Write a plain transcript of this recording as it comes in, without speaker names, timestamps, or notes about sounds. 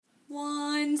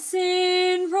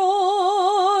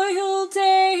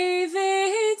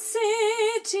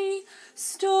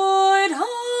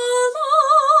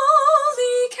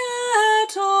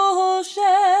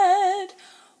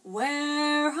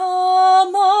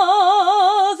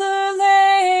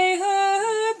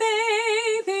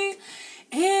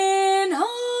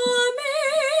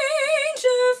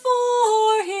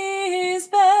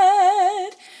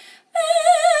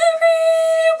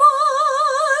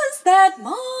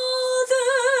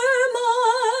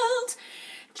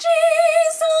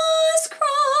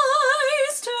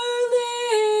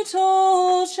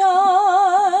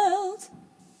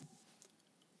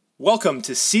Welcome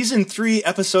to Season 3,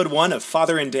 Episode 1 of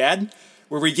Father and Dad,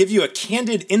 where we give you a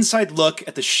candid inside look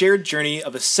at the shared journey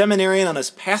of a seminarian on his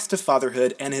path to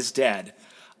fatherhood and his dad.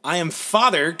 I am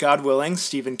Father, God willing,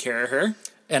 Stephen Caraher.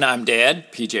 And I'm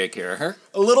Dad, PJ Caraher.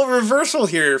 A little reversal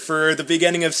here for the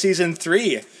beginning of Season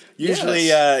 3. Usually,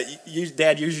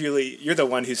 Dad, you're the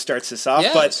one who starts this off,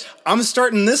 Yes. But I'm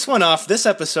starting this one off this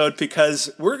episode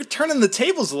because we're turning the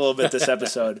tables a little bit this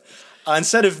episode.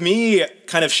 Instead of me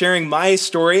kind of sharing my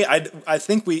story, I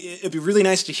think it'd be really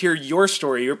nice to hear your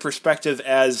story, your perspective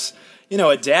as, you know,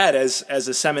 a dad, as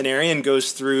a seminarian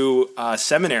goes through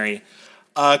seminary.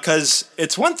 Because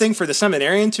it's one thing for the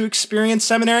seminarian to experience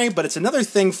seminary, but it's another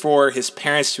thing for his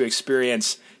parents to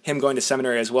experience him going to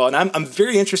seminary as well. And I'm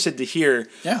very interested to hear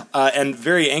and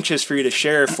very anxious for you to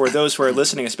share for those who are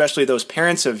listening, especially those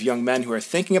parents of young men who are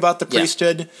thinking about the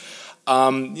priesthood.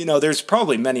 You know, there's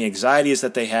probably many anxieties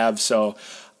that they have. So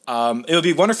it would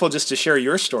be wonderful just to share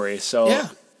your story. So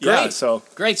great.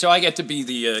 Great. So I get to be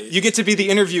the you get to be the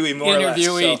interviewee more or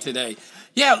less, today.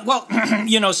 Yeah, well,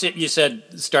 you know, you said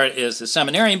start as a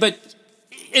seminarian, but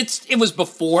it was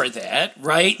before that,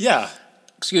 right? Yeah.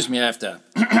 Excuse me, I have to.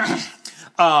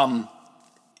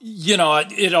 You know,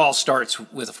 it all starts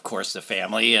with, of course, the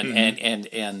family,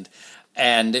 and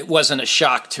it wasn't a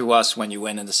shock to us when you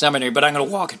went into seminary. But I'm going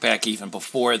to walk it back even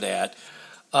before that.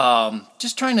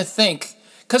 Just trying to think,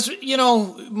 because you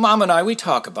know, Mom and I, we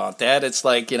talk about that. It's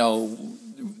like, you know,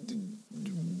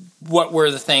 what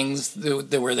were the things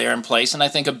that were there in place? And I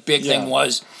think a big thing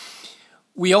was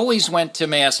we always went to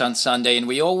Mass on Sunday, and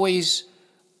we always,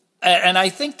 and I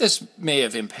think this may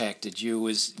have impacted you,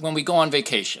 is when we go on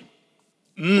vacation.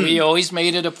 We always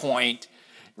made it a point,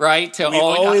 right? To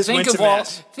always went to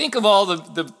Mass. Think of all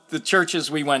the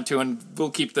churches we went to, and we'll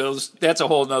keep those. That's a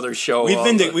whole other show.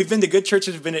 We've been to good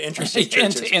churches. We've been to interesting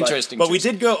churches. But we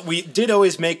did go. We did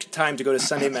always make time to go to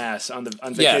Sunday Mass on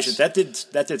vacation. Yes.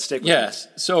 That did stick with us.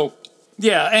 So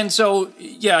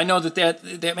I know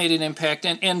that made an impact.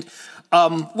 And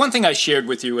one thing I shared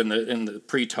with you in the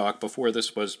pre-talk before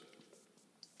this was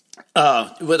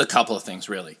with a couple of things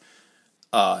really.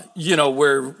 You know,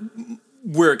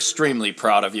 we're extremely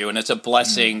proud of you, and it's a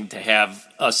blessing to have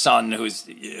a son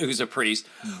who's a priest.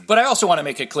 But I also want to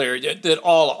make it clear that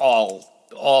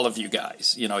all of you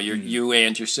guys, you know, you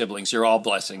and your siblings, you're all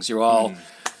blessings. You're all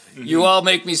you all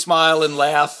make me smile and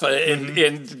laugh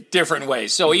in different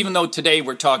ways. So even though today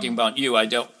we're talking about you, I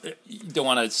don't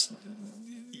want to.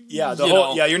 Yeah,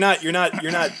 you're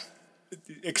not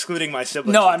excluding my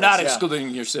siblings. No, I'm not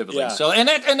excluding your siblings. Yeah. So and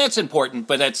that's important,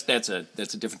 but that's a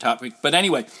different topic. But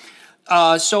anyway,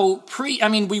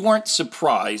 we weren't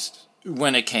surprised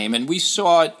when it came, and we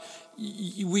saw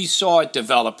it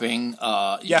developing.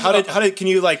 How did can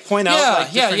you like point out?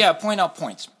 Point out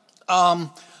points.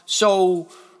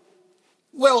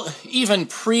 Well, even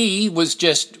pre was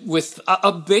just with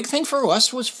a big thing for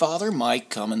us was Father Mike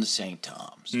coming to St.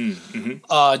 Tom's.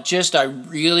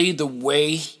 The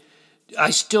way. I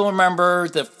still remember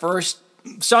the first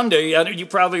Sunday. You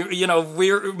probably, you know,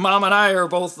 Mom and I are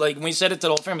both like, when we said it to the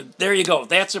whole family, there you go.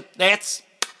 That's a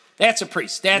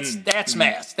priest. That's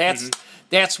Mass.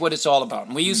 That's what it's all about.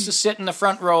 And we used to sit in the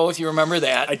front row, if you remember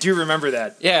that. I do remember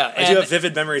that. Yeah. I do have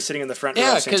vivid memories sitting in the front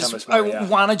row of St. Thomas More. I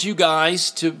wanted you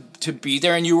guys to be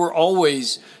there, and you were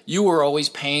always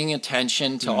paying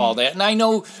attention to all that. And I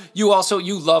know you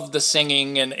love the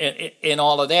singing and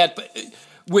all of that, but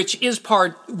which is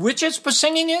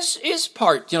singing is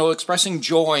part, you know, expressing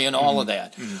joy and all of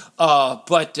that.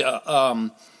 But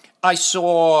I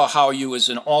saw how you, as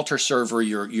an altar server,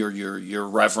 your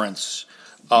reverence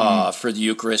for the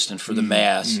Eucharist and for the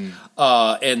Mass,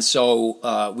 and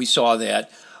so we saw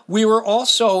that. We were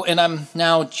also, and I'm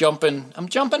jumping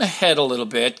ahead a little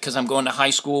bit because I'm going to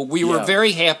high school. We were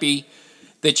very happy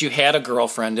that you had a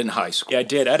girlfriend in high school. Yeah, I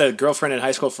did. I had a girlfriend in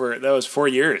high school that was 4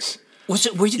 years. Was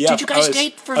it? Did you guys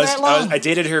date for that long? I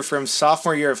dated her from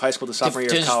sophomore year of high school to sophomore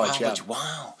year of college. Yeah.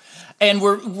 Wow. And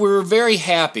we're very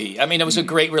happy. I mean, it was a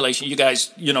great relation. You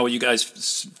guys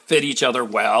fit each other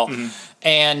well,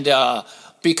 and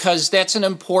because that's an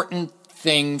important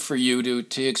thing for you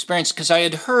to experience. Because I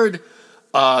had heard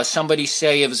somebody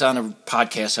say, it was on a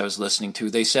podcast I was listening to.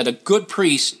 They said a good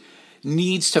priest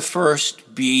needs to first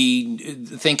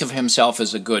think of himself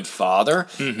as a good father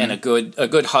and a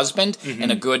good husband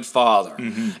and a good father,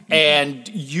 and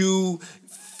you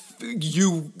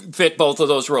fit both of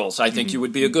those roles. I think you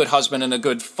would be a good husband and a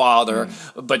good father,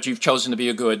 but you've chosen to be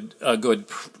a good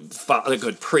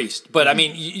priest. But I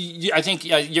mean, I think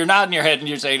you're nodding your head and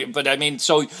you're saying, but I mean,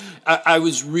 so I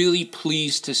was really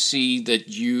pleased to see that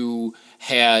you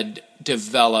had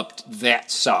developed that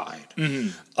side.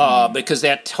 Because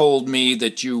that told me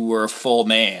that you were a full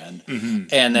man,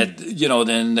 and that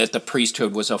then that the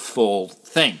priesthood was a full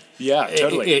thing. Yeah,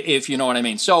 totally. If you know what I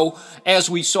mean. So as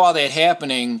we saw that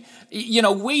happening,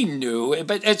 we knew.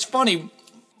 But it's funny.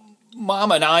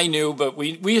 Mom and I knew, but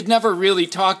we had never really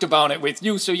talked about it with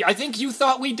you. So I think you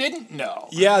thought we didn't know.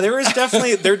 Yeah, there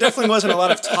definitely wasn't a lot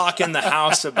of talk in the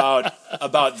house about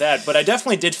that. But I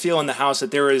definitely did feel in the house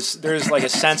that there was like a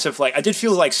sense of like I did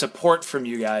feel like support from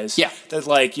you guys. Yeah. That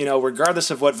like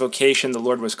regardless of what vocation the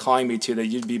Lord was calling me to, that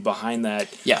you'd be behind that.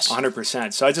 Yes.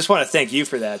 100%. So I just want to thank you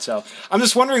for that. So I'm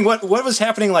just wondering what was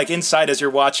happening like inside as you're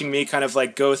watching me kind of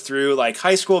like go through like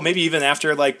high school, maybe even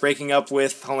after like breaking up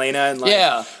with Helena and like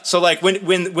yeah. So like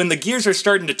when the gears are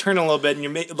starting to turn a little bit and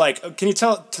you're like, can you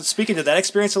speak into that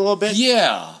experience a little bit?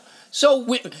 Yeah. So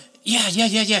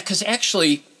because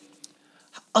actually,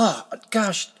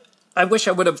 gosh, I wish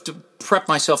I would have prepped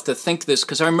myself to think this,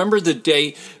 because I remember the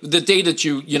day that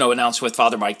you announced with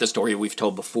Father Mike, the story we've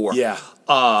told before. Yeah.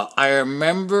 I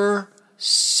remember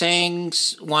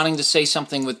wanting to say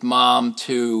something with Mom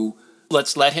to.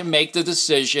 Let's let him make the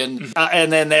decision,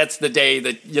 and then that's the day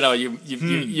that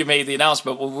you made the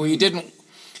announcement. Well, we didn't,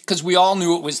 because we all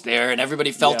knew it was there, and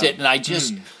everybody felt it, and I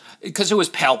just because it was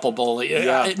palpable,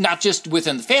 not just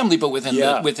within the family, but within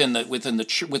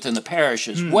the parish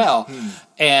as well,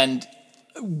 and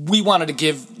we wanted to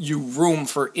give you room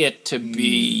for it to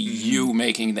be you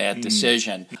making that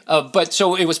decision. But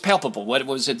so it was palpable. What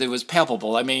was it? It was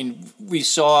palpable. I mean, I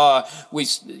saw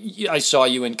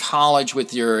you in college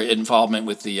with your involvement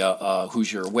with the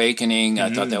Hoosier Awakening.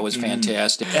 I thought that was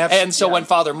fantastic. And so when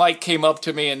Father Mike came up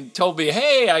to me and told me,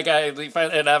 "Hey,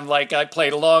 and I'm like, I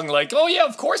played along like, oh yeah,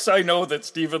 of course I know that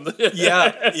Stephen.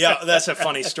 yeah, that's a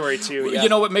funny story too. Yeah. You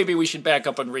know what? Maybe we should back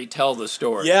up and retell the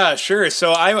story. Yeah, sure.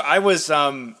 So I was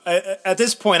at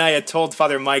this point I had told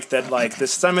Father Mike that like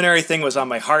this seminary thing was on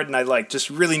my heart and I like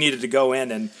just really needed to go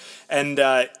in and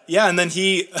then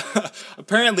he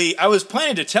apparently I was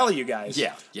planning to tell you guys.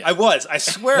 Yeah. I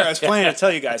swear I was planning to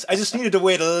tell you guys. I just needed to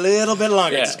wait a little bit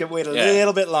longer.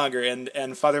 Little bit longer,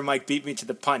 and Father Mike beat me to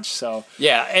the punch. So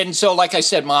yeah, and so like I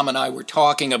said, Mom and I were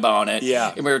talking about it.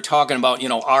 Yeah, and we were talking about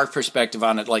our perspective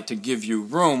on it, like to give you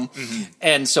room.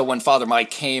 And so when Father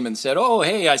Mike came and said, "Oh,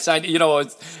 hey, I signed,"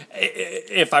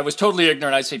 if I was totally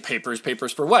ignorant, I'd say papers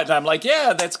for what? And I'm like,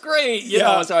 "Yeah, that's great."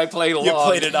 So I played along. You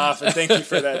played it off, and thank you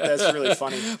for that. That's really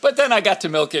funny. But then I got to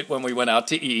milk it when we went out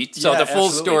to eat. So the full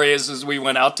story is we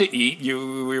went out to eat. We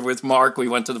were with Mark. We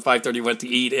went to the 5:30. Went to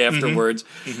eat afterwards.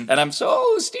 And I'm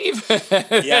Steve.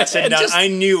 Yes, and I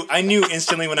knew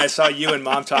instantly when I saw you and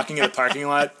Mom talking in the parking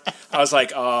lot. I was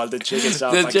like, "Oh, the jig is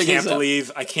up! I can't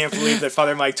believe that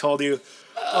Father Mike told you."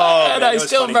 And I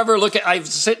still remember I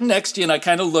was sitting next to you, and I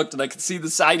kind of looked, and I could see the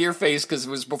side of your face because it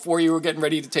was before you were getting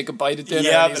ready to take a bite of dinner.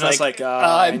 Yeah, and I was like,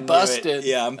 I'm busted.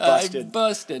 Yeah, I'm busted. I'm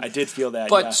busted. I did feel that.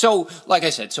 But so, like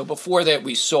I said, before that,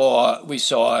 we saw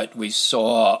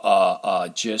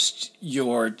just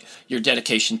your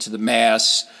dedication to the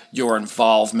Mass, your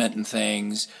involvement in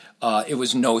things. It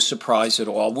was no surprise at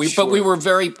all. But we were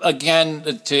very,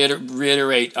 again, to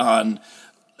reiterate on.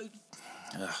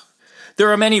 There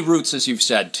are many roots, as you've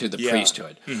said, to the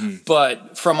priesthood.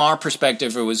 But from our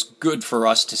perspective, it was good for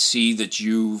us to see that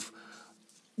you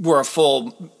were a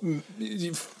full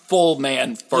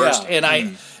man first. And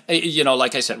I,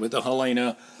 like I said, with the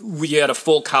Helena, we had a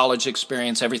full college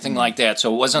experience, everything like that.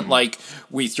 So it wasn't like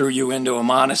we threw you into a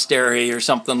monastery or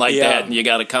something like that, and you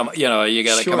got to come,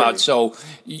 come out. So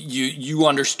you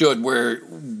understood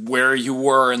where you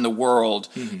were in the world,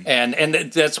 and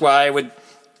that's why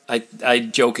I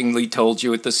jokingly told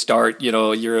you at the start,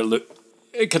 you're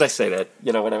could I say that?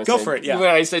 You know what I was saying? Go for it, yeah. When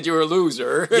I said you were a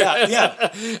loser.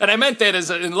 Yeah. And I meant that as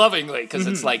in lovingly, because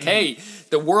it's like, hey,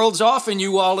 the world's offering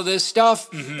you all of this stuff,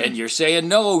 and you're saying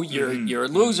no, you're a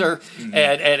loser,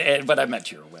 but I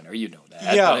meant you're a winner. You know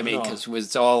that. Yeah, but I mean, because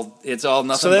it's all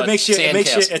nothing. So that but makes you.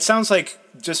 sandcastle. It sounds like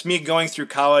just me going through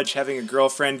college, having a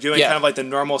girlfriend, doing kind of like the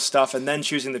normal stuff, and then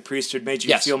choosing the priesthood made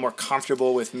you feel more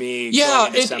comfortable with me. Yeah,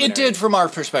 it did from our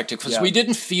perspective, because we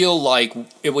didn't feel like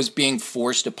it was being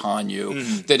forced upon you,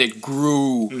 that it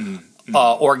grew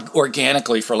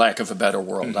organically, for lack of a better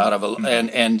word, out of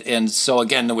and so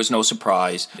again, there was no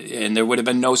surprise, and there would have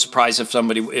been no surprise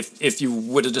if you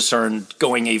would have discerned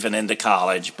going even into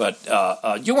college, but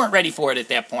you weren't ready for it at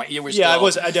that point. You were still,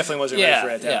 I definitely wasn't ready for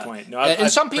it at that point. No,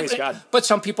 and some praise people, God. but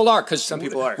some people are, because some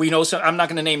people are. We know some. I'm not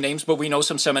going to name names, but we know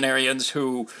some seminarians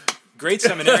who great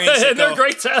seminarians that They're go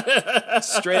great.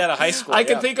 straight out of high school. I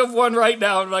can think of one right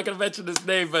now. I'm not going to mention his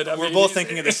name, but we're both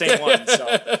thinking of the same one. So,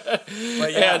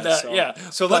 but yeah,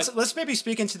 and, So let's maybe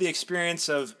speak into the experience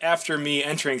of after me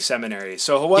entering seminary.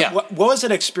 So what was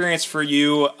an experience for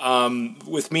you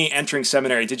with me entering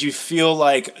seminary? Did you feel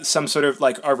like some sort of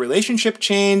like our relationship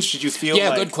changed? Did you feel? Yeah,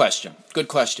 like... good question. Good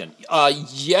question.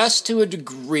 Yes, to a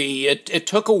degree. It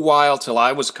took a while till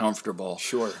I was comfortable.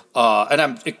 Sure. And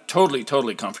I'm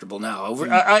totally comfortable now.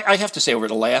 I have to say, over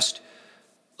the last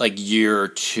like year or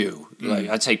two, like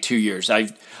I'd say 2 years,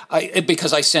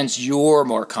 because I sense you're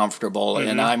more comfortable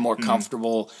and I'm more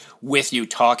comfortable with you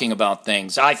talking about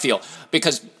things. I feel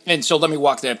and so let me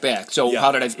walk that back. So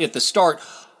how did I at the start?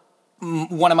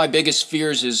 One of my biggest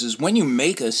fears is when you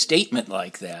make a statement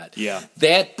like that,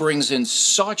 that brings in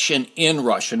such an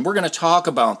inrush, and we're going to talk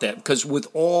about that because with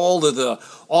all of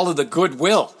the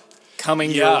goodwill coming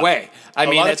your way, I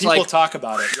mean, a lot of it's people like talk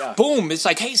about it. Yeah. Boom! It's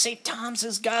like, hey, St. Thomas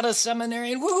has got a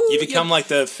seminary, and woohoo! You become like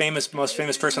the most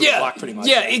famous person on the block, pretty much.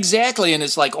 Yeah, exactly, and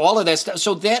it's like all of that stuff.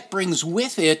 So that brings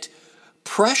with it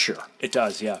pressure. It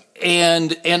does, yeah.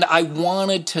 And I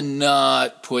wanted to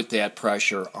not put that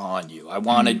pressure on you. I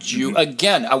wanted you,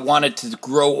 again, I wanted to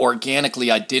grow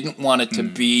organically. I didn't want it to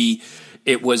be,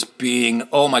 it was being,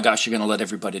 oh my gosh, you're going to let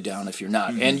everybody down if you're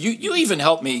not. And you even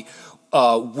helped me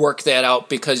work that out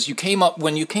because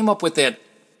when you came up with that,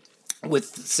 with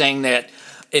saying that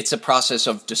it's a process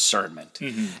of discernment.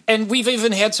 And we've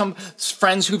even had some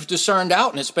friends who've discerned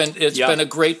out, and it's been a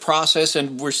great process,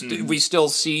 and we still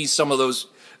see some of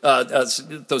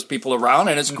those people around,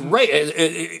 and it's great.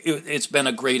 It's been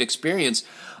a great experience.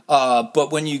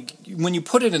 But when you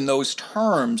put it in those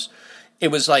terms, it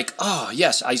was like, oh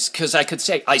yes, because I could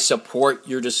say I support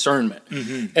your discernment,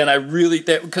 and I really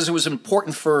because it was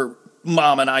important for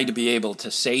Mom and I to be able to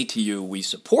say to you, we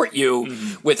support you,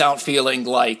 without feeling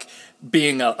like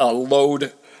being a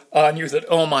load on you that,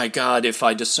 oh my God, if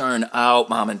I discern out,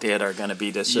 Mom and Dad are going to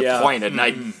be disappointed. And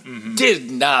I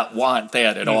did not want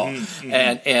that at all.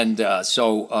 And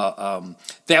so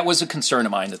that was a concern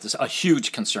of mine, a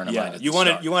huge concern of mine. You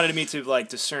wanted me to like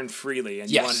discern freely, and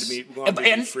you wanted me to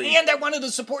be free. And I wanted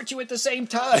to support you at the same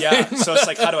time. Yeah, so it's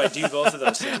like, how do I do both of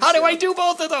those things? How do I do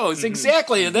both of those?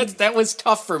 Exactly. And that was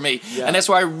tough for me. Yeah. And that's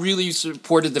why I really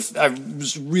supported it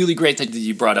was really great that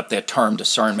you brought up that term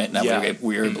discernment, and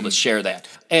we were able to share that.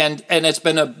 And it's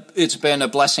been a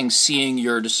blessing seeing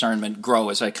your discernment grow,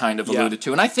 as I kind of alluded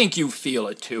to, and I think you feel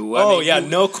it too.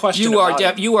 No question.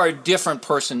 You are a different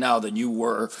person now than you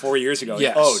were 4 years ago.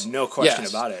 Yes. Oh, no question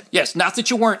about it. Yes, not that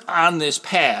you weren't on this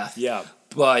path. Yeah,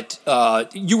 but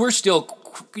you were still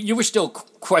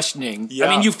questioning. Yeah. I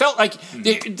mean, you felt like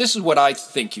this is what I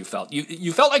think you felt.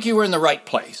 You felt like you were in the right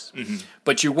place,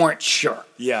 but you weren't sure.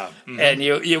 Yeah, and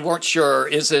you weren't sure,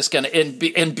 is this going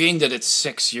to and being that it's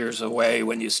 6 years away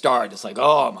when you start, it's like,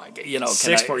 oh my God,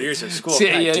 6 more years of school.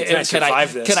 Can I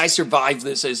survive this? Can I survive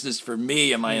this? Is this for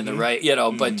me? Am I in the right?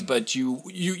 But you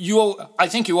I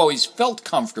think you always felt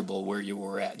comfortable where you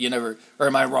were at. You never, or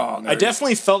am I wrong? I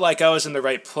definitely felt like I was in the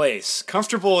right place.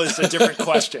 Comfortable is a different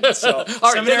question. So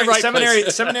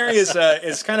seminary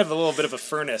is kind of a little bit of a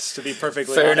furnace, to be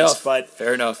perfectly honest.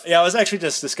 Fair enough. Yeah, I was actually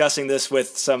just discussing this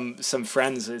with some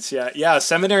friends. It's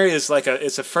seminary is like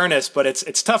it's a furnace, but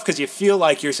it's tough because you feel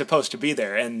like you're supposed to be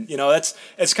there, and it's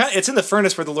in the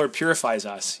furnace where the Lord purifies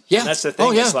us. Yeah, and that's the thing.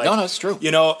 Oh yeah, it's like, no, that's true.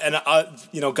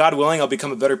 And God willing, I'll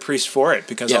become a better priest for it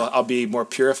because I'll be more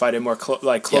purified and more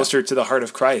closer to the heart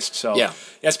of Christ. So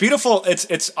it's beautiful.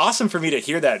 It's awesome for me to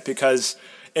hear that because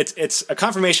it's a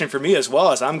confirmation for me as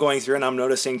well as I'm going through and I'm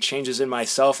noticing changes in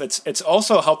myself. It's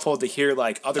also helpful to hear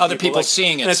like other people like,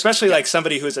 seeing it, and especially like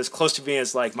somebody who's as close to me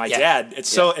as like my dad.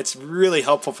 It's really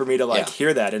helpful for me to like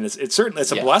hear that, and it's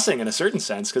a blessing in a certain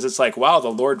sense because it's like, wow,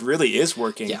 the Lord really is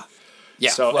working. Yeah.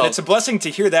 So and it's a blessing to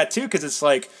hear that too, because it's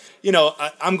like,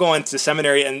 I'm going to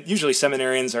seminary, and usually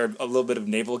seminarians are a little bit of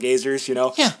navel gazers.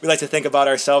 We like to think about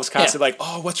ourselves constantly, like,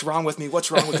 oh, what's wrong with me?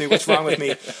 What's wrong with me? What's wrong with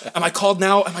me? Am I called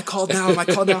now? Am I called now? Am I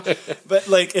called now? But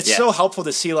like, it's so helpful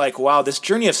to see, like, wow, this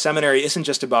journey of seminary isn't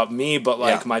just about me, but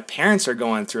like my parents are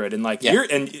going through it, and like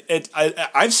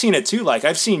I've seen it too. Like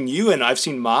I've seen you, and I've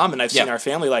seen Mom, and I've seen our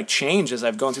family like change as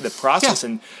I've gone through the process,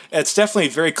 and it's definitely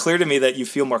very clear to me that you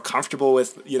feel more comfortable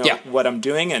with what I'm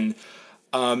doing, and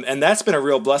that's been a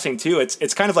real blessing too.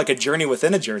 It's kind of like a journey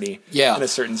within a journey, in a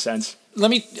certain sense.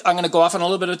 I'm going to go off on a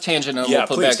little bit of a tangent, and we'll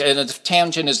pull back. And the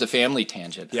tangent is the family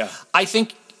tangent. Yeah, I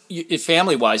think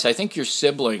family-wise, I think your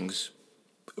siblings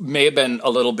may have been a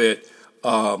little bit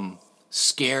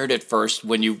scared at first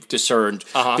when you discerned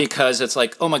because it's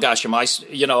like, oh my gosh, am I supposed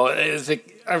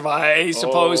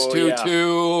to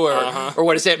too, or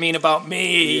what does that mean about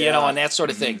me, and that sort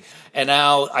of thing. And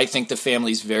now I think the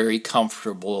family's very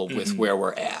comfortable with where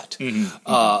we're at.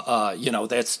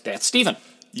 That's Stephen.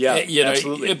 Yeah,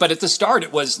 absolutely. But at the start,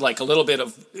 it was like a little bit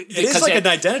of... It is like an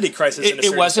identity crisis in a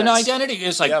certain It was sense. an identity.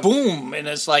 It's like, boom. And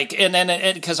it's like... And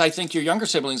then... Because I think your younger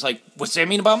siblings like, what's that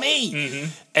mean about me? Mm-hmm.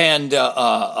 And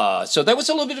so that was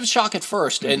a little bit of a shock at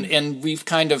first. Mm-hmm. And we've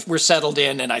we're settled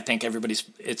in, and I think everybody's...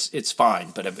 It's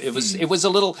fine. But it was a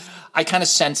little... I kind of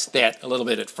sensed that a little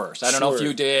bit at first. I don't know if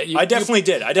you did. I definitely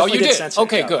did. I definitely did sense it.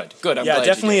 Okay, good. I'm glad it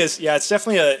definitely is. Yeah, it's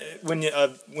definitely when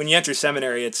you enter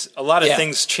seminary, it's a lot of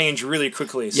things change really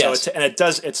quickly. So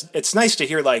it's nice to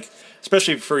hear, like,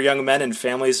 especially for young men and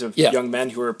families of young men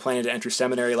who are planning to enter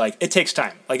seminary, like, it takes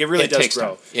time. Like, it really does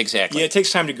grow. Time. Exactly. Yeah, it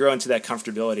takes time to grow into that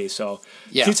comfortability. So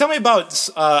can you tell me about,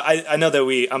 I know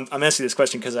that I'm asking this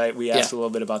question because we asked a little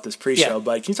bit about this pre-show,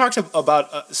 but can you talk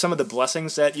about some of the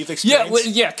blessings that you've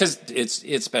experienced? Because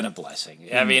it's been a blessing.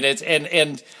 Mm-hmm. I mean, it's,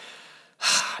 and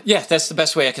yeah, that's the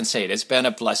best way I can say it. It's been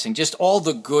a blessing. Just all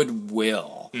the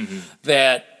goodwill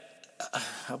that,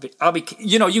 I'll be,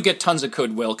 you get tons of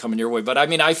goodwill coming your way, but I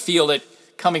mean, I feel it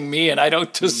coming me, and I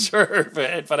don't deserve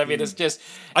it. But I mean, it's just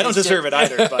I don't deserve it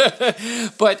either. But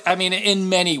but I mean, in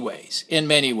many ways,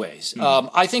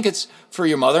 I think it's for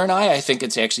your mother and I think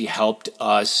it's actually helped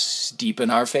us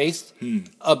deepen our faith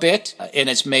a bit, and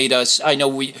it's made us. I know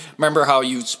we remember how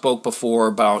you spoke before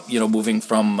about moving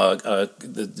from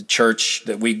the church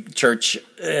to.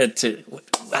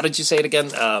 How did you say it again?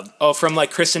 From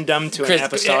like Christendom to an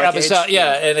apostolic age?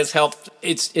 Yeah, and it's helped.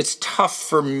 It's tough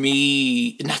for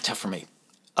me. Not tough for me.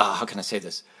 How can I say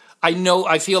this?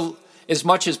 I feel as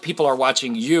much as people are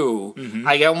watching you,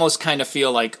 I almost kind of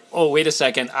feel like, oh, wait a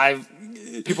second,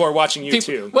 people are watching you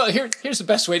too. Well, here's the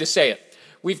best way to say it.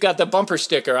 We've got the bumper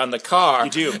sticker on the car.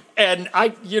 You do. And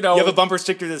you have a bumper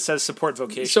sticker that says support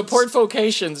vocations. Support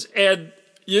vocations, and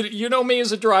you know me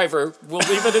as a driver. We'll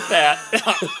leave it at that.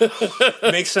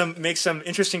 Make some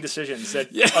interesting decisions that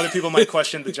other people might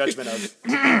question the judgment of.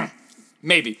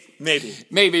 Maybe.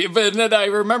 But then I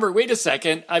remember, wait a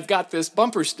second, I've got this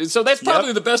bumper sticker. So that's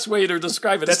probably the best way to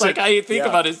describe it. It's like, I think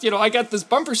about it, I got this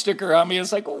bumper sticker on me.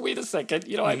 It's like, well, wait a second,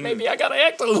 maybe I got to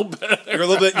act a little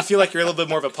bit. You feel like you're a little bit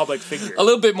more of a public figure. A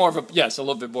little bit more of a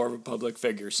public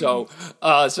figure. So,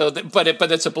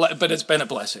 but it's been a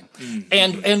blessing.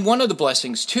 And one of the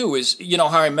blessings too is,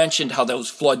 how I mentioned how those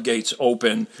floodgates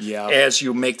open as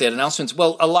you make that announcement.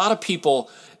 Well, a lot of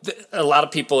people,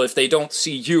 if they don't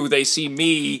see you, they see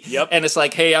me, and it's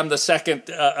like, hey, I'm the second,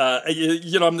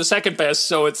 I'm the second best,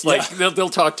 so it's like they'll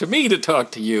talk to me to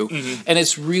talk to you, and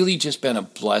it's really just been a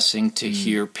blessing to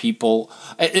hear people.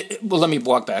 Well, let me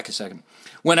walk back a second.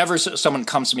 Whenever someone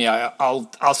comes to me,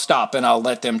 I'll stop and I'll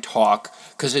let them talk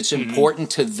because it's important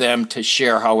to them to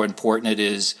share how important it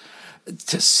is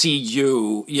to see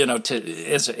you,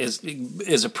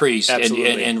 as a priest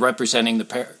and representing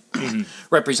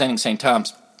representing St.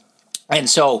 Thomas. And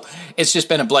so it's just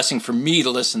been a blessing for me to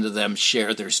listen to them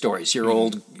share their stories. Your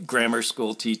old grammar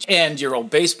school teacher and your old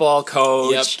baseball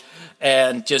coach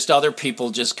and just other people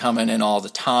just coming in all the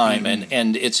time.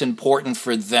 And it's important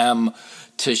for them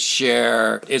to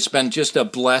share. It's been just a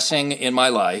blessing in my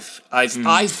life. I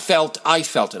felt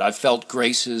it. I felt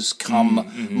graces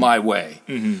come my way.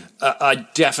 I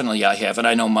have, and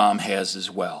I know Mom has as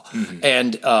well.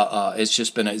 And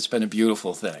it's been a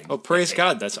beautiful thing. Well, praise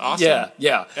God. That's awesome.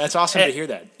 Yeah. That's awesome to hear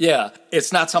that. Yeah,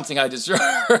 it's not something I deserve,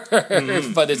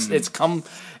 but it's come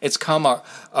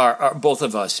our both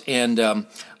of us. And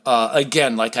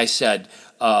again, like I said,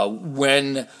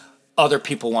 when other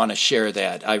people want to share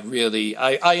that, I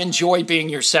enjoy being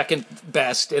your second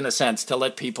best in a sense to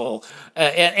let people.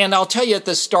 And I'll tell you at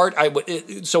the start,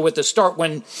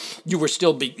 when you were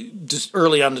still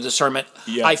early on the discernment,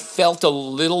 I felt a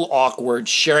little awkward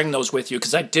sharing those with you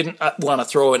because I didn't want to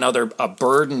throw a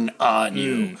burden on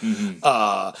you.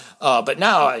 But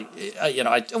now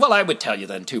I would tell you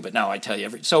then too. But now I tell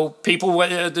you so people.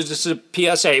 There's a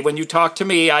PSA when you talk to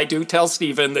me, I do tell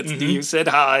Stephen that you said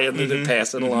hi and then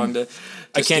pass it along to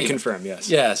I can confirm. Yes.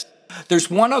 Yes.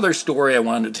 There's one other story I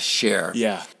wanted to share.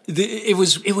 Yeah. It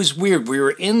was weird. We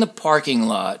were in the parking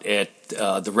lot at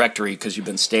the rectory because you've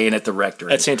been staying at the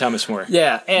rectory. At St. Thomas More.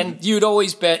 Yeah, and you'd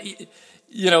always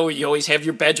you always have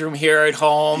your bedroom here at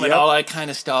home and all that kind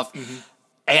of stuff.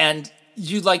 And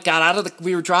you got out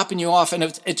we were dropping you off, and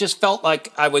it just felt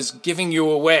like I was giving you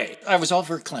away. I was all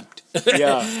verklempt.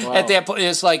 Yeah. Wow. At that point,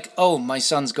 it's like, oh, my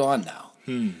son's gone now.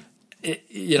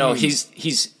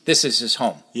 He's this is his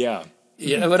home. Yeah.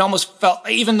 It almost felt,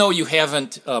 even though you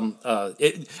haven't,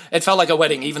 it felt like a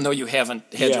wedding, even though you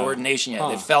haven't had your ordination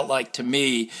yet. It felt like to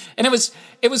me, and it was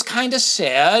kind of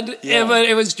sad, but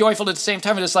it was joyful at the same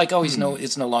time. It's like, oh, it's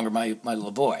no longer my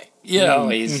little boy. He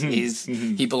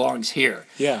belongs here.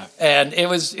 Yeah, and it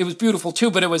was beautiful too.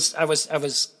 But I was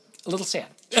a little sad.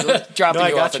 Sure. Dropping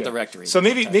you off at the rectory. So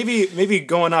maybe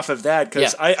going off of that,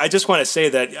 because I just want to say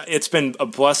that it's been a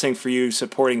blessing for you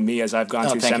supporting me as I've gone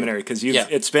through seminary, because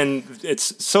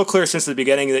it's so clear since the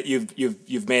beginning that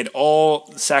you've made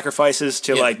all sacrifices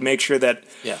to like make sure that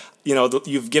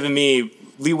you've given me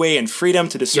leeway and freedom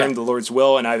to discern the Lord's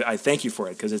will, and I thank you for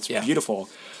it, because it's beautiful.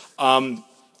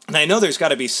 And I know there's got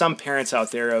to be some parents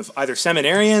out there of either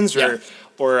seminarians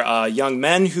or young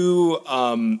men who,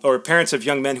 or parents of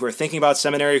young men who are thinking about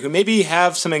seminary, who maybe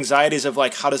have some anxieties of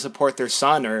like how to support their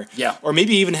son, or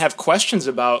maybe even have questions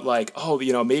about like,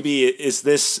 maybe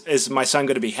is my son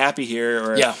going to be happy here,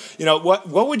 or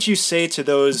what would you say to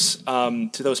those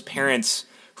parents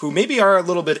who maybe are a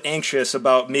little bit anxious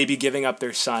about maybe giving up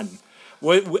their son?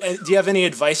 Do you have any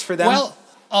advice for them? Well,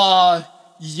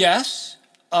 yes.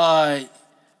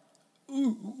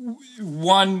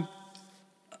 One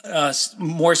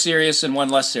more serious and one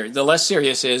less serious. The less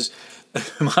serious is,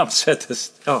 Mom said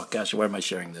this, oh gosh, why am I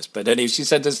sharing this? But anyway, she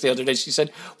said this the other day. She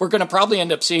said, we're going to probably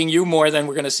end up seeing you more than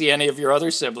we're going to see any of your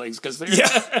other siblings. Because I'm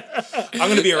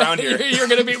going to be around here. You're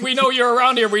going to be, we know you're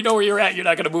around here. We know where you're at. You're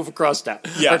not going to move across town,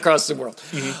 across the world.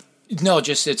 Mm-hmm. No,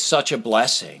 just it's such a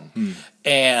blessing.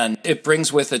 And it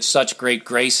brings with it such great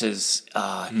graces.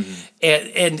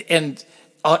 And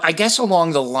I guess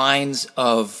along the lines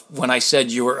of when I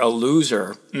said you were a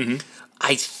loser,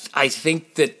 I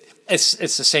think that it's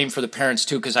the same for the parents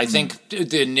too, because I think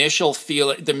the initial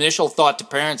thought to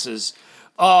parents is,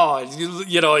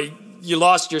 you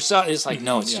lost your son. It's like,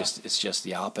 no, it's just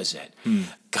the opposite.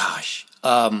 Gosh,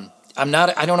 I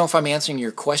don't know if I'm answering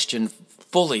your question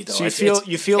fully, though. So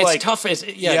you feel like it's tough.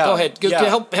 Go ahead.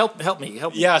 Help me.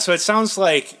 Yeah. So it sounds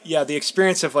like the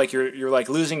experience of like you're like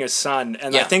losing a son,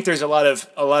 and I think there's a lot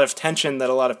of tension that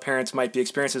a lot of parents might be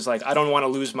experiencing. Is like, I don't want to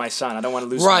lose my son. I don't want to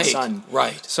lose my son.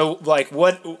 Right. So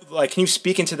can you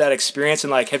speak into that experience,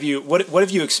 and like what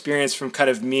have you experienced from kind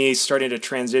of me starting to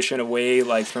transition away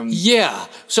like from? Yeah.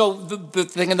 So the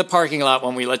thing in the parking lot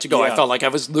when we let you go, I felt like I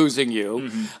was losing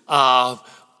you, but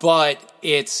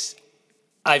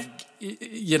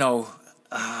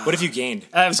what have you gained?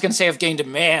 I was going to say I've gained a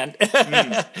man.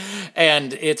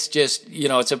 And it's just,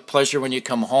 it's a pleasure when you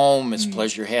come home. It's a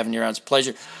pleasure having you around. It's a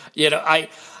pleasure. I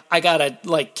got to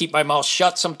like keep my mouth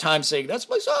shut sometimes saying, that's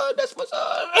my son.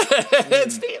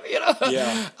 It's Steve,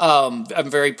 I'm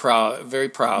very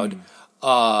proud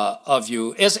of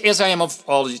you. As I am of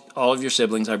all of your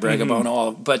siblings. I brag about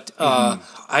all. But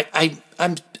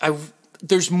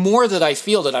there's more that I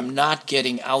feel that I'm not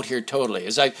getting out here totally.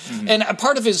 And a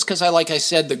part of it is because like I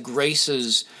said, the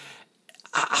graces.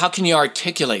 How can you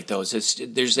articulate those?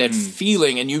 There's that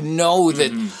feeling, and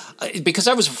that because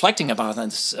I was reflecting about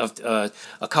this a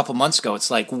couple months ago.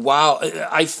 It's like, wow,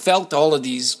 I felt all of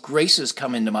these graces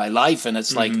come into my life, and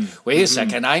it's like, wait a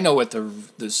second, I know what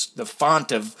the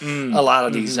font of a lot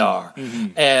of these are,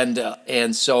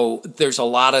 and so there's a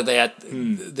lot of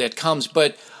that comes,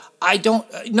 but. I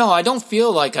don't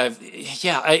feel like I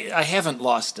haven't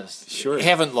lost a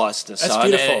haven't lost a son. That's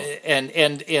beautiful.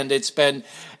 And it's been,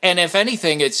 and if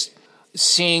anything, it's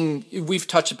seeing, we've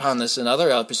touched upon this in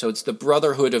other episodes, the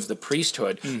brotherhood of the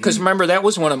priesthood. Because remember, that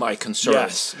was one of my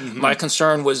concerns. Yes. My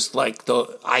concern was like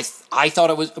I thought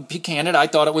it was, be candid, I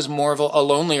thought it was more of a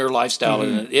lonelier lifestyle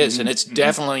than it is, and it's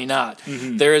definitely not.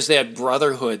 There is that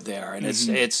brotherhood there, and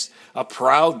it's a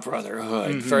proud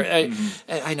brotherhood.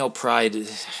 I know pride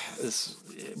is,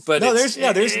 but no, there's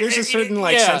a certain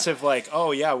sense of like,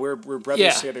 oh yeah, we're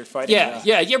brothers together fighting.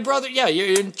 Your brother,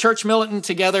 you're in church militant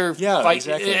together,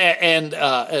 exactly. And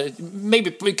maybe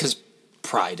because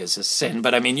pride is a sin,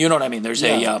 but I mean, you know what I mean. There's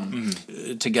a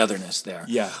togetherness there.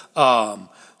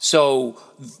 So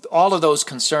all of those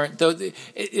concerns.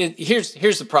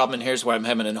 Here's the problem, and here's why I'm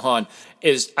hemming and hawing.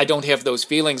 Is I don't have those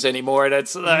feelings anymore, and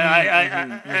it's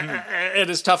it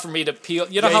is tough for me to peel.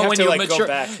 You know how when you mature,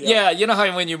 you know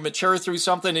how when you mature through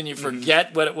something and you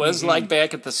forget what it was like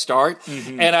back at the start,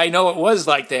 and I know it was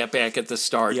like that back at the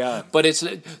start. But it's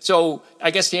so.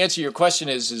 I guess to answer your question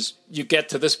is you get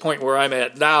to this point where I'm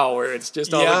at now, where it's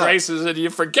just all the graces, and you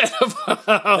forget about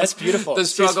that's beautiful the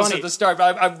struggles at the start.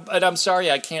 But I'm sorry,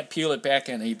 I can't peel it back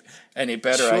any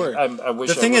better. Sure. I wish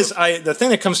the thing is, the thing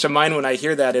that comes to mind when I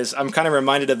hear that is I'm kind of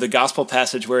reminded of the gospel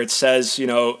passage where it says,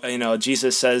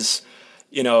 Jesus says,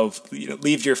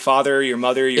 leave your father, your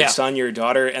mother, your son, your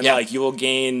daughter, and like you will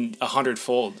gain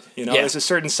 100-fold. There's a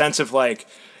certain sense of like,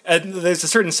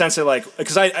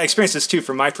 because I experienced this too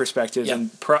from my perspective, and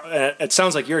it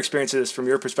sounds like you're experiencing this from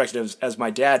your perspective as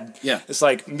my dad. Yeah, it's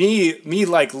like me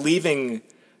like leaving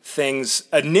things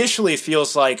initially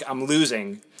feels like I'm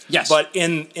losing. Yes, but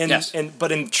in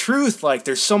truth, like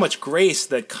there's so much grace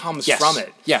that comes from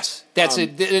it. Yes, that's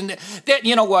it. And that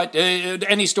you know what?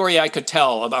 Any story I could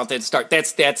tell about that start,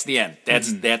 that's the end.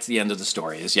 That's the end of the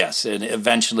story. Is yes, and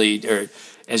eventually, or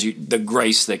the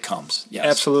grace that comes. Yes,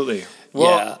 absolutely.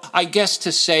 Well, I guess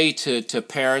to say to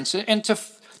parents and to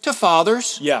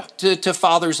fathers, to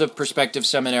fathers of prospective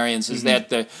seminarians, is that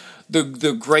the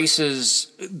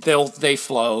graces they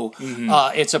flow.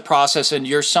 It's a process, and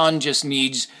your son just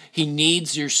needs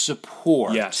your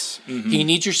support. Yes, he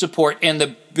needs your support. And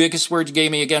the biggest word you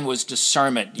gave me again was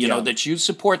discernment. You know, that you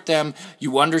support them.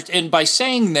 You understand, and by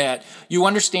saying that, you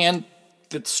understand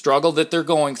the struggle that they're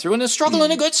going through, and a struggle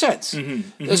in a good sense.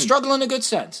 A struggle in a good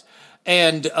sense.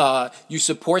 And you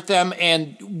support them,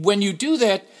 and when you do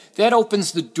that, that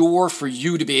opens the door for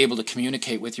you to be able to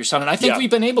communicate with your son. And I think we've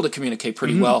been able to communicate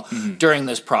pretty well during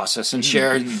this process and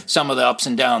shared some of the ups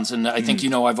and downs. And I think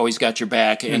I've always got your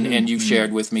back, and you've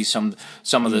shared with me some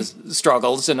of the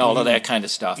struggles and all of that kind of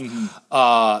stuff.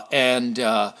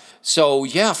 So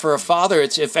for a father,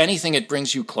 it's, if anything, it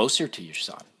brings you closer to your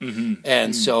son.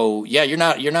 And so you're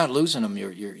not losing him.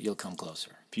 You'll come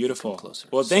closer. Beautiful.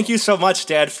 Well, thank you so much,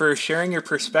 Dad, for sharing your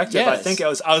perspective. Yes. I think I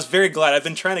was very glad. I've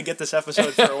been trying to get this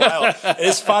episode for a while. It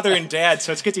is father and dad,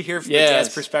 so it's good to hear from Dad's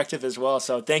perspective as well.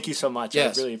 So thank you so much.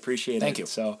 Yes. I really appreciate it. Thank you.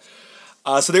 So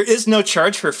there is no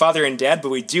charge for father and dad, but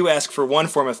we do ask for one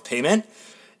form of payment.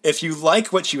 If you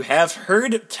like what you have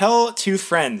heard, tell 2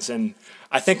 friends. And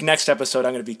I think next episode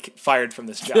I'm going to be fired from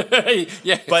this job.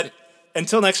 But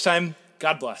until next time,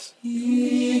 God bless.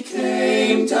 He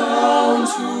came down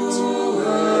to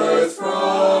earth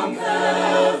from heaven.